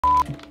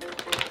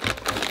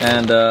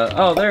And,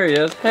 oh, there he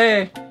is.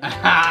 Hey.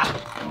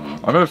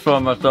 I'm just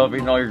filming myself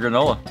eating all your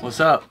granola. What's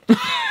up?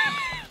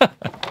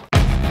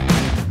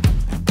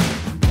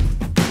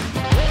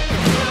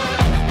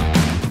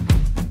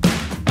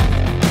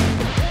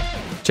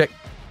 Check.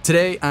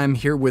 Today I'm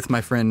here with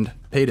my friend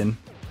Payden.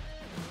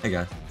 Hey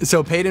guys.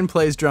 So Payden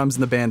plays drums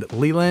in the band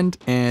Leland,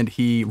 and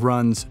he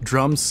runs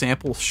Drum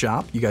Sample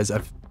Shop. You guys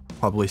have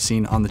probably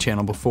seen on the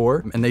channel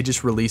before, and they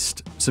just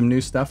released some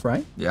new stuff,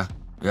 right? Yeah,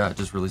 I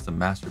just released a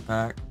master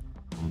pack.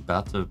 I'm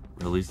about to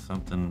release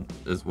something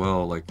as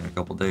well, like in a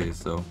couple days,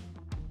 so.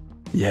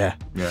 Yeah.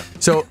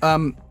 So,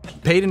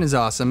 Payden is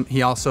awesome.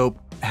 He also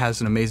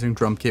has an amazing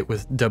drum kit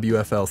with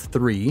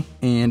WFL3,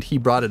 and he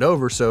brought it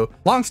over. So,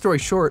 long story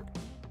short,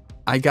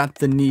 I got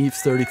the Neve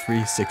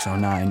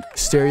 33609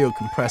 stereo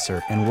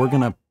compressor, and we're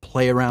gonna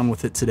play around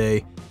with it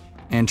today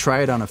and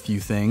try it on a few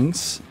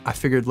things. I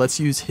figured let's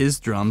use his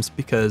drums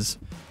because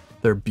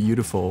they're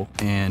beautiful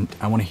and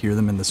I wanna hear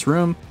them in this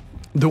room.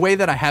 The way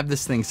that I have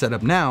this thing set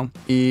up now,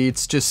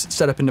 it's just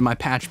set up into my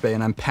patch bay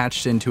and I'm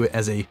patched into it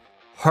as a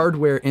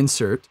hardware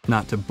insert,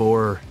 not to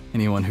bore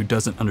anyone who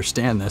doesn't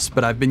understand this,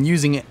 but I've been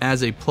using it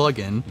as a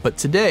plugin. But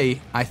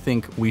today, I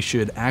think we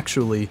should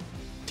actually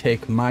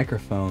take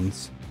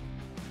microphones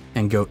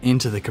and go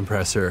into the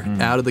compressor,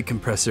 out of the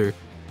compressor,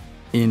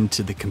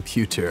 into the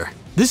computer.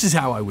 This is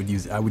how I would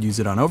use it. I would use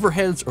it on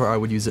overheads or I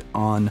would use it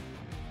on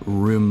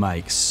room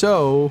mics.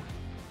 So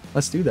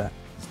let's do that.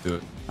 let's do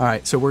it. All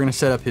right, so we're gonna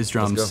set up his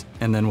drums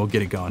and then we'll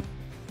get it going.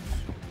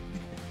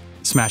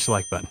 Smash the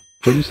like button.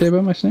 What did you say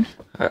about my snare?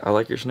 I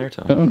like your snare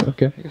tone. Oh,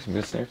 okay. You got some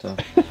good snare tone.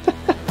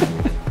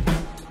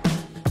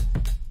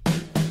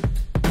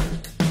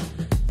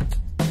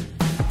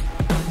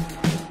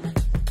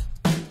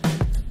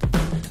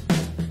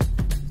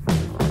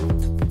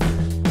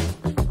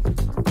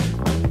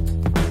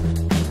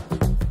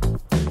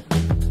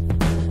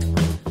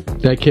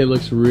 That kit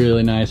looks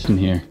really nice in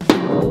here.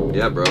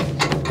 Yeah, bro.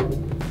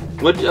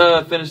 What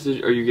finish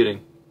are you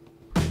getting?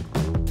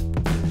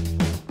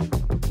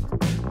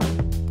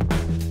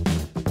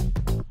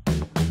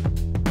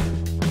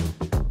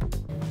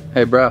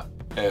 Hey, bro.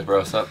 Hey, bro,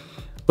 what's up?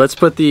 Let's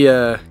put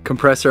the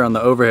compressor on the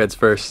overheads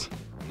first.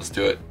 Let's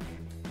do it.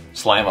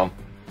 Slam them.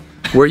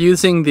 We're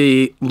using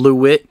the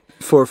Lewitt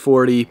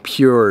 440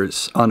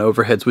 Pures on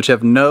overheads, which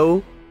have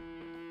no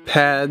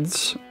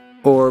pads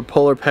or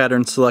polar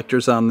pattern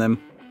selectors on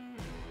them.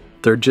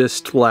 They're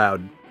just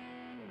loud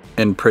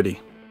and pretty.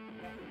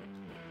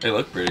 They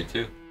look pretty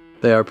too.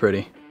 They are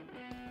pretty.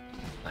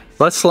 Nice.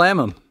 Let's slam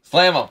them.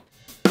 Slam them.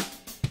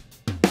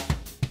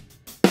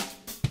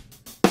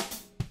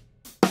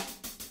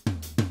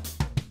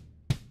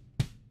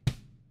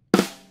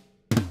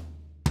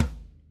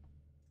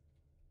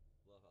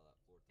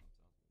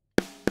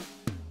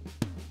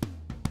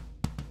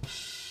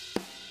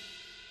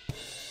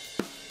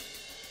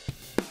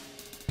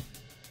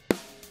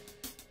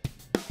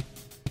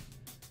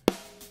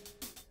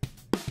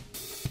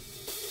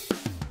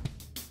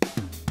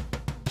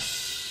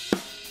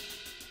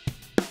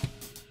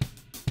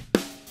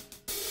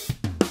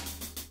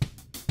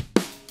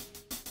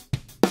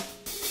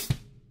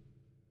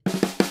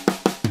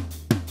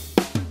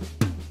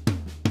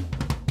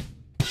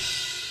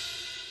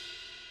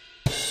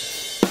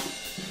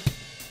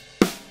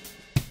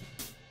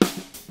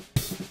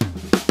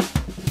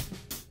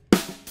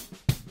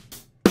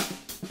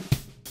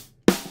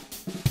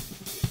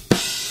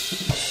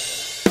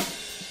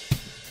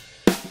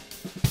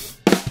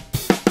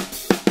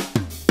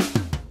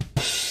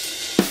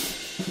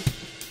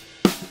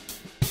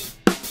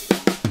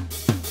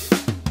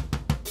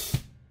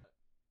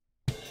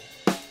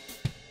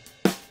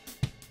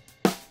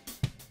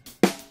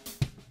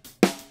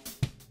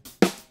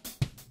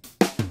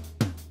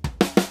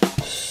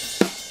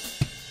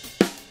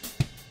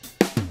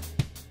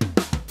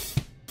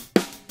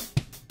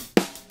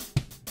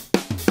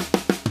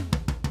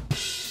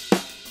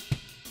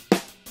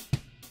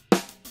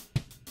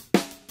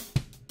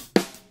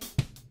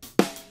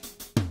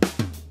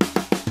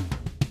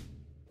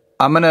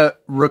 I'm gonna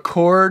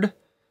record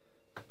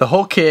the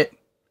whole kit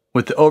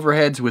with the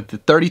overheads with the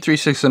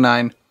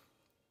 33609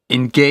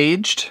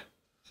 engaged,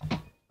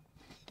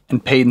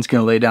 and Payden's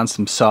gonna lay down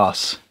some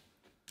sauce.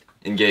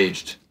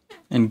 Engaged.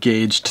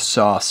 Engaged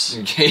sauce.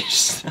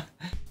 Engaged.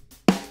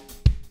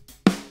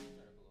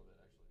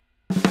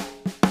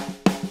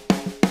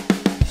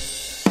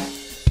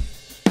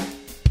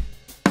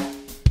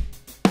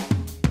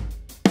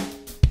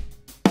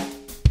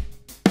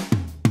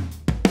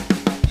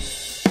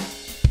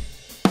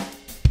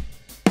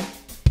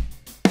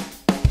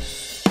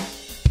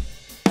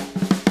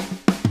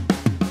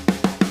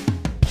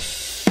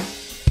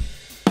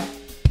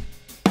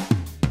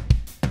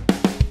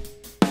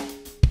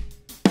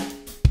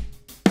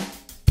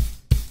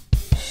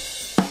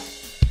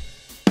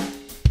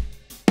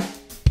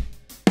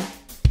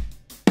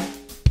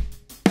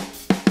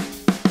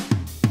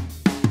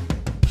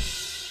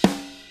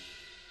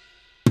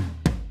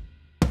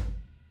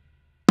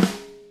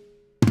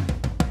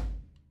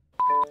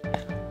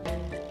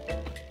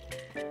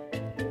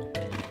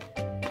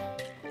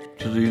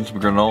 Just eating some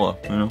granola,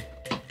 you know?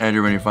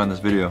 Andrew, when you find this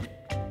video,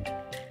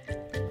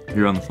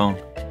 you're on the phone.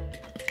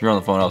 You're on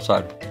the phone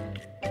outside.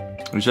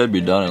 We said it'd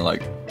be done in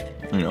like,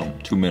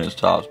 2 minutes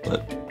tops,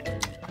 but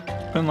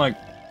it's been like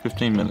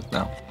 15 minutes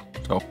now.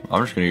 So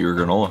I'm just gonna eat your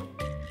granola.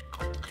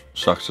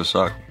 Sucks to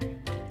suck.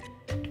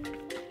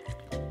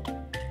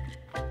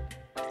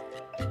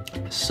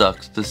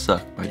 Sucks to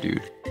suck, my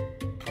dude.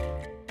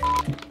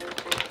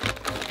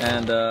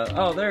 And,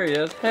 oh, there he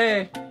is.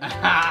 Hey.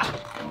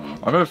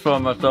 I'm just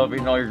filming myself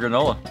eating all your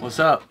granola. What's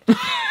up?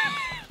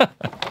 Some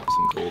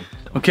cold.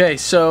 Okay,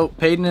 so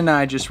Payden and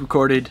I just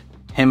recorded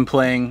him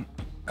playing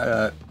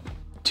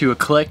to a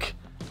click.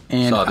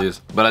 And Saw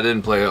these, but I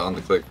didn't play it on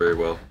the click very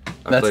well.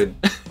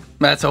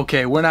 That's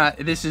okay. We're not.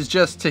 This is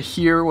just to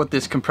hear what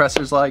this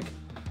compressor's like.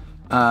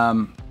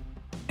 And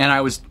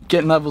I was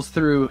getting levels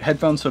through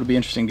headphones, so it'll be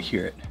interesting to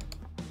hear it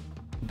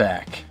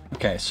back.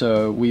 Okay,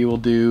 so we will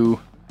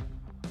do.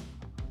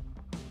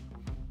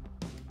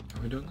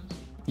 Are we doing this?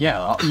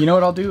 Yeah, you know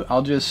what I'll do?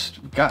 I'll just,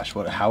 gosh,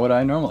 how would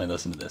I normally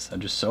listen to this? I'd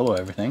just solo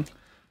everything.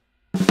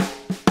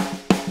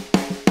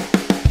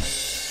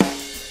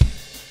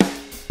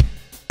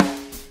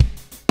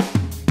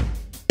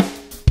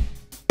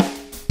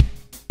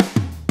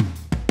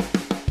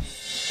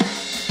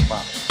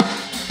 Wow.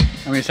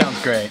 I mean, it sounds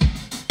great.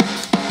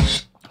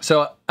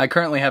 So I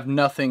currently have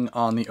nothing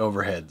on the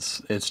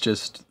overheads. It's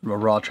just a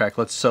raw track.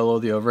 Let's solo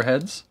the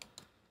overheads.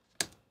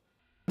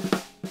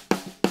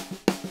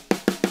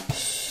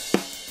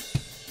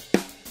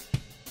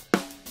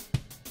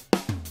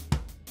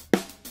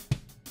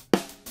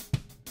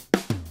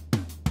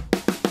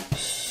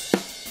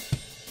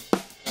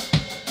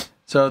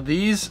 So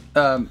these,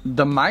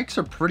 the mics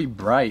are pretty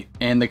bright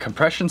and the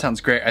compression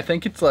sounds great. I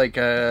think it's like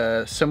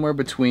somewhere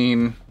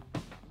between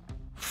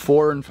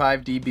 4 and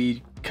 5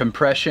 dB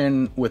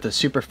compression with a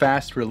super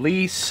fast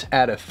release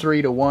at a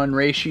 3:1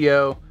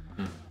 ratio,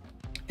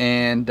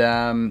 and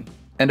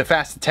a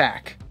fast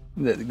attack.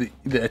 The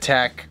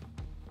attack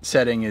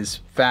setting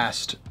is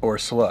fast or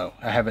slow.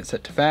 I have it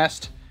set to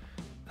fast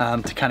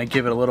to kind of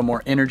give it a little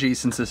more energy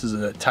since this is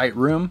a tight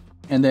room.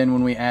 And then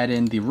when we add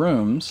in the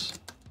rooms,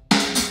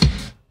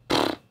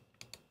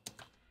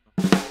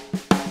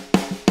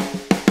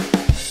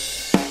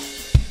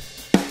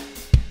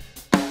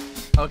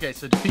 okay,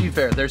 so to be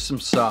fair, there's some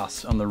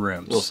sauce on the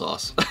rooms. Little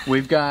sauce.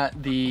 We've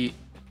got the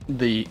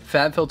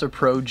FabFilter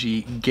Pro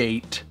G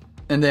gate,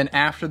 and then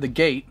after the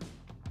gate,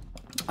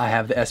 I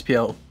have the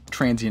SPL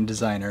Transient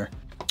Designer.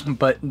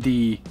 But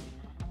the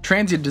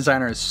Transient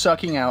Designer is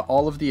sucking out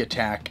all of the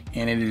attack,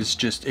 and it is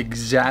just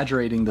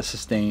exaggerating the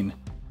sustain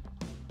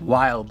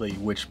wildly,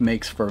 which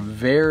makes for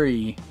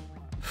very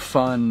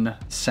fun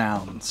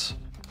sounds.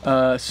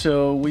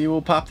 So we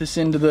will pop this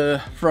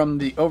into from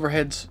the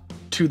overheads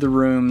to the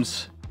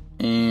rooms.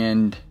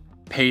 And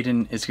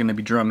Payden is going to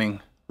be drumming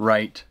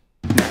right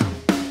now.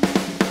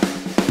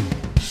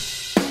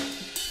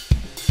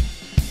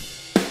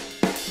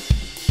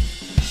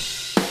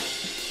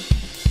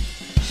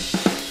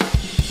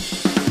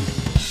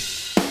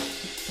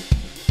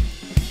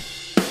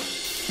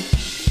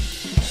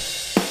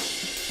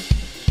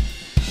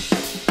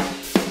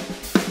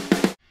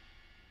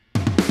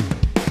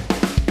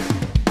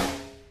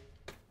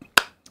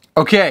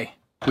 Okay,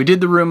 we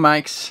did the room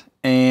mics,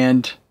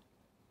 and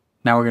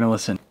now we're gonna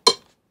listen.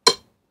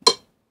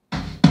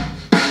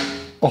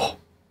 Oh.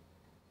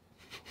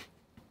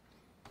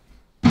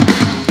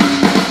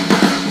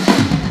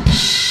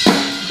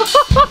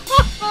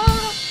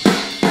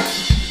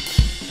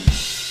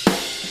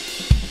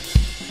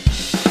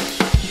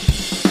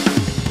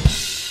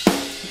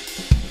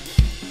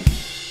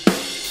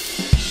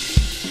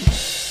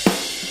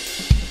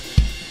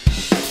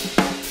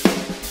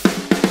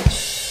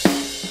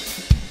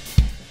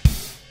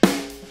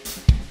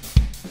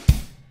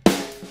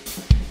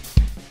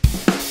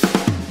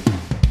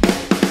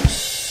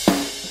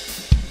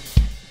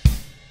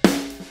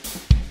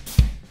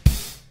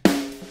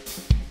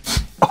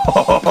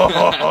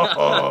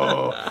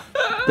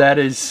 That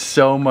is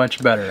so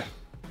much better.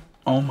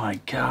 Oh my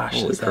gosh,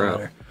 Holy is that crap.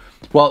 better?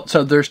 Well,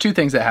 so there's two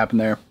things that happened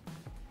there.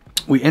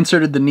 We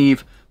inserted the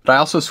Neve, but I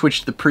also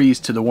switched the Pres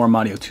to the Warm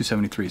Audio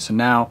 273. So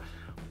now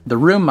the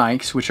room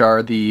mics, which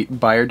are the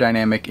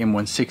Biodynamic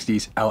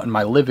M160s out in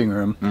my living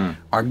room,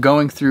 are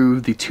going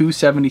through the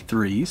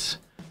 273s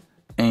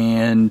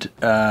and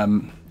are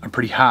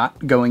pretty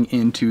hot, going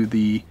into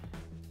the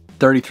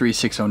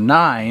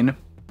 33609,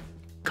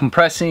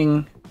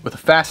 compressing with a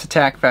fast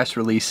attack, fast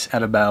release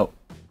at about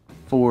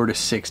 4 to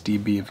 6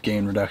 dB of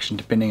gain reduction,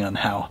 depending on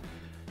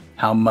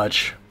how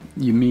much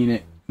you mean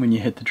it when you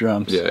hit the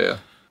drums. Yeah, yeah.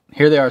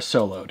 Here they are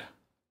soloed.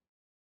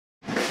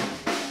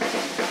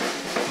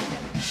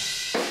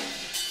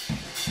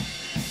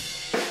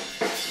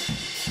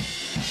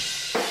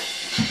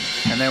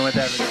 And then with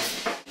everything.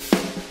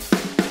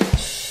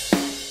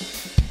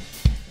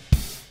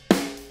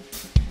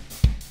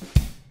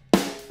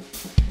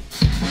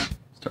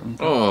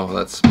 Oh,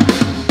 that's...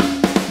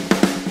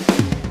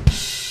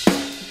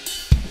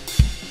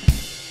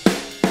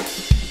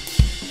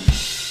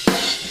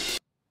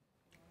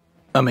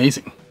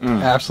 amazing.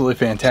 Absolutely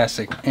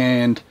fantastic.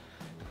 And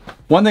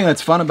one thing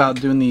that's fun about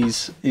doing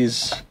these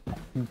is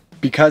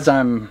because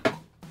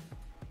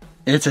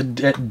it's a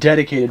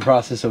dedicated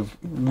process of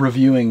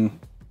reviewing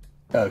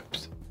a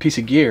piece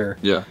of gear.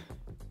 Yeah.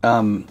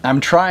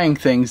 I'm trying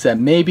things that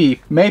maybe,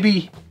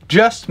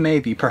 just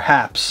maybe,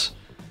 perhaps,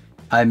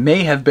 I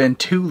may have been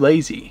too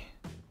lazy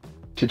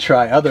to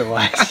try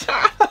otherwise.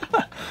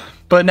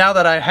 But now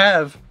that I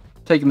have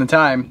taken the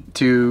time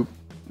to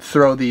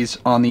throw these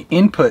on the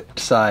input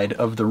side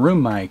of the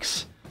room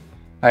mics,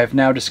 I have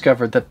now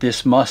discovered that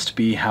this must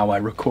be how I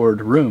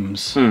record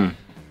rooms.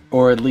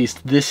 Or at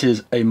least this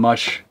is a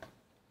much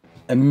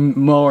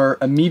more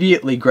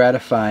immediately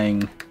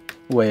gratifying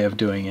way of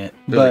doing it.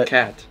 There's a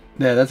cat.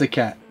 Yeah, that's a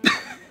cat.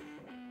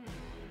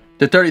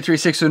 The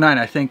 33609,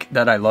 I think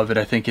that I love it.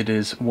 I think it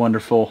is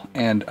wonderful,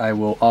 and I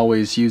will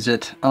always use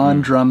it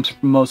on drums,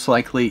 most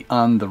likely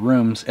on the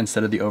rooms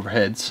instead of the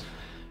overheads.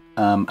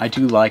 I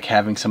do like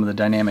having some of the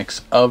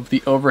dynamics of the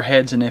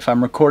overheads, and if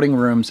I'm recording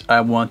rooms,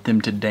 I want them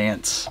to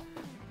dance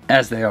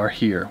as they are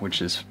here, which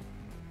is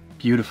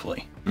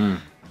beautifully.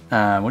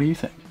 What do you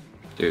think?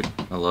 Dude,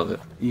 I love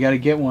it. You got to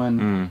get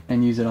one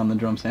and use it on the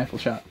drum sample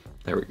shop.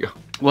 There we go.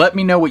 Let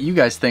me know what you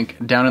guys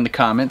think down in the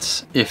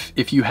comments.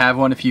 If you have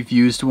one, if you've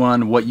used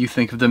one, what you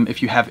think of them.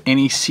 If you have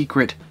any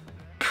secret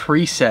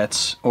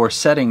presets or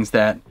settings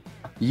that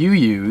you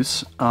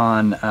use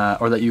on,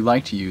 or that you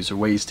like to use, or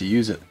ways to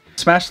use it.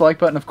 Smash the like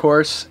button, of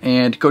course,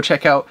 and go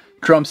check out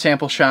Drum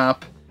Sample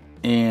Shop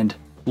and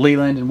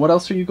Leland. And what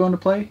else are you going to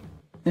play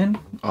in?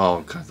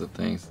 All kinds of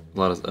things. A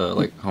lot of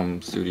like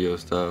home studio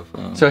stuff.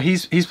 So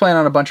he's playing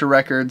on a bunch of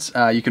records.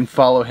 You can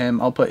follow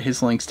him. I'll put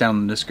his links down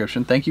in the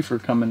description. Thank you for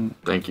coming.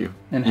 Thank you.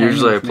 And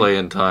usually I play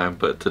in time,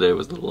 but today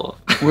was a little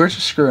off. We're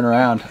just screwing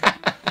around.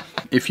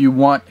 If you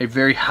want a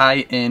very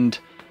high-end,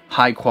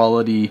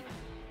 high-quality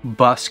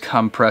bus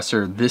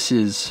compressor, this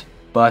is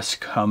I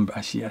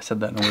see, I said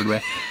that in a weird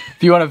way.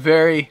 If you want a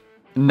very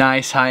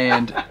nice,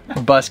 high-end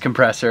bus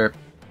compressor,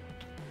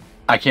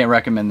 I can't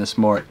recommend this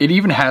more. It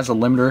even has a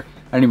limiter.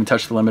 I didn't even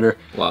touch the limiter.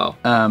 Wow.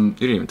 You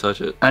didn't even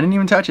touch it. I didn't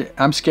even touch it.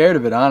 I'm scared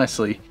of it,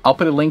 honestly. I'll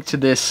put a link to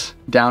this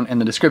down in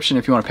the description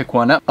if you want to pick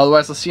one up.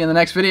 Otherwise, let's see you in the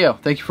next video.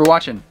 Thank you for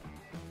watching.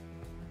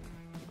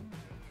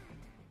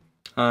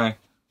 Hi.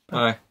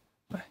 Bye.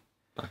 Bye.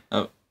 Bye.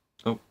 Oh.